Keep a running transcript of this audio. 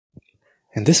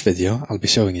In this video, I'll be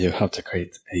showing you how to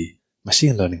create a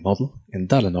machine learning model in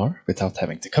Dalinar without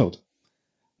having to code.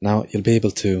 Now, you'll be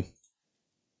able to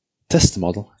test the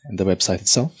model in the website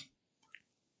itself,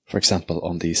 for example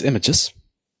on these images.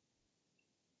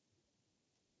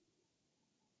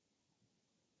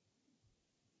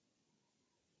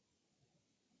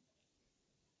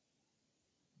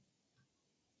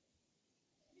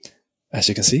 As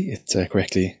you can see, it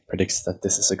correctly predicts that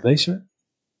this is a glacier,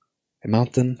 a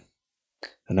mountain,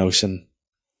 an ocean,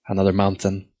 another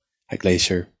mountain, a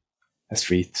glacier, a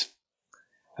street,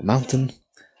 a mountain,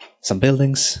 some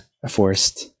buildings, a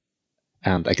forest,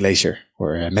 and a glacier,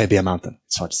 or maybe a mountain,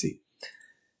 it's hard to see.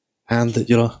 And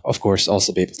you'll of course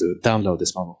also be able to download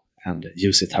this model and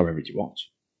use it however you want.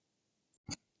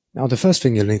 Now the first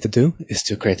thing you'll need to do is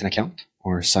to create an account,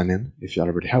 or sign in if you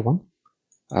already have one.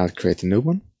 I'll create a new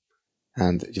one,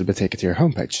 and you'll be taken to your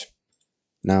homepage.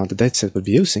 Now the dataset we'll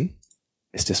be using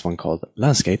is this one called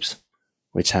Landscapes,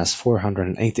 which has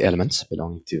 480 elements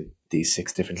belonging to these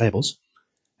 6 different labels,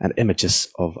 and images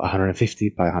of 150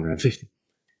 by 150.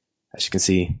 As you can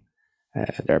see,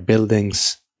 there are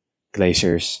buildings,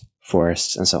 glaciers,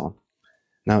 forests, and so on.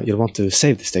 Now you'll want to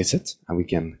save this dataset, and we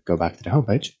can go back to the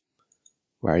homepage,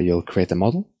 where you'll create a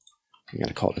model. I'm going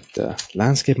to call it the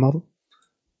landscape model,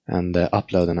 and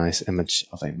upload a nice image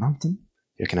of a mountain.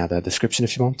 You can add a description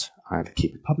if you want. I'll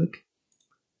keep it public,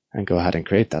 and go ahead and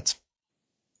create that.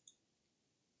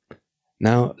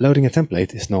 Now, loading a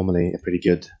template is normally a pretty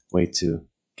good way to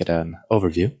get an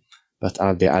overview, but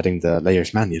I'll be adding the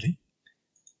layers manually.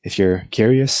 If you're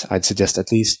curious, I'd suggest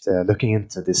at least looking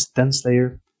into this dense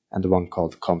layer and the one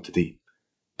called Com2D.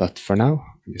 But for now,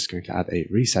 I'm just going to add a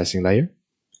resizing layer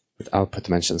with output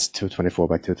dimensions 224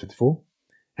 by 224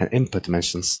 and input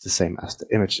dimensions the same as the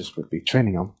images we'll be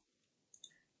training on.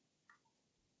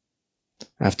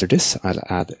 After this, I'll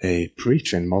add a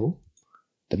pre-trained model,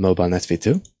 the mobile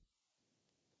NetV2,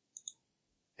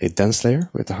 a dense layer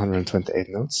with 128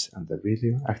 nodes and the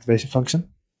review activation function.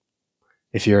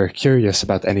 If you're curious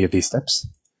about any of these steps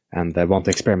and want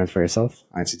to experiment for yourself,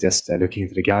 I'd suggest looking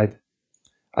into the guide.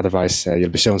 Otherwise, you'll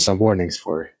be shown some warnings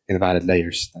for invalid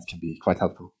layers that can be quite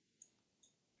helpful.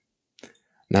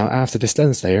 Now, after this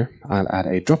dense layer, I'll add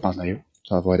a dropout layer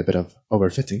to avoid a bit of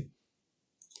overfitting.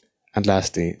 And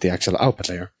lastly, the actual output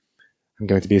layer. I'm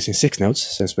going to be using 6 nodes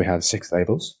since we have 6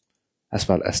 labels, as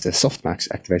well as the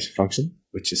softmax activation function,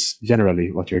 which is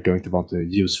generally what you're going to want to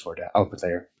use for the output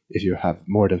layer if you have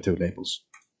more than 2 labels.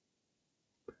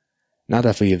 Now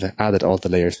that we've added all the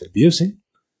layers we'll be using,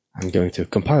 I'm going to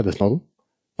compile this model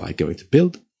by going to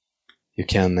build. You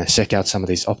can check out some of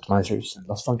these optimizers and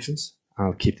loss functions.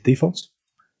 I'll keep the defaults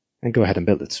and go ahead and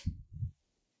build it.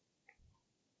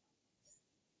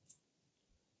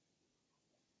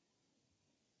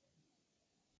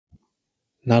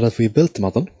 Now that we've built the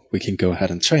model, we can go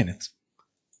ahead and train it.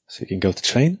 So you can go to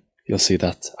train. You'll see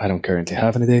that I don't currently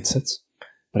have any datasets,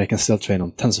 but I can still train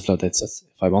on TensorFlow datasets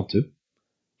if I want to.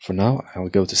 For now, I'll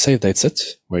go to save dataset,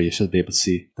 where you should be able to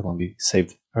see the one we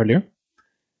saved earlier.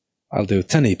 I'll do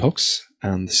 10 epochs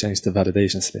and change the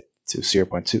validation split to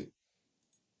 0.2.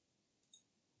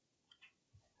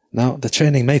 Now, the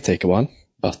training may take a while,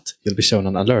 but you'll be shown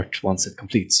an alert once it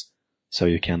completes, so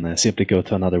you can simply go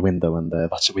to another window and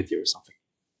watch a video or something.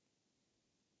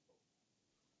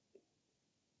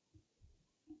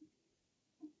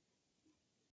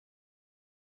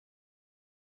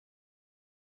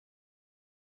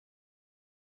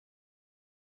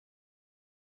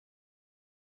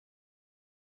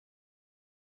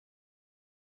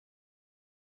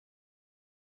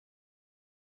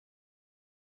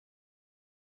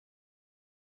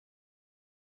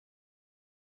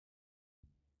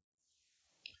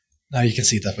 Now you can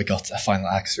see that we got a final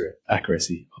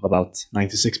accuracy of about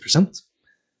 96%,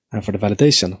 and for the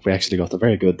validation we actually got a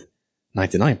very good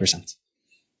 99%.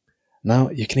 Now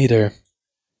you can either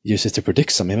use it to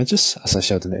predict some images, as I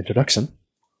showed in the introduction,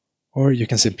 or you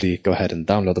can simply go ahead and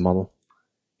download the model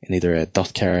in either a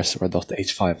 .chars or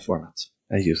 .h5 format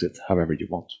and use it however you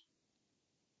want.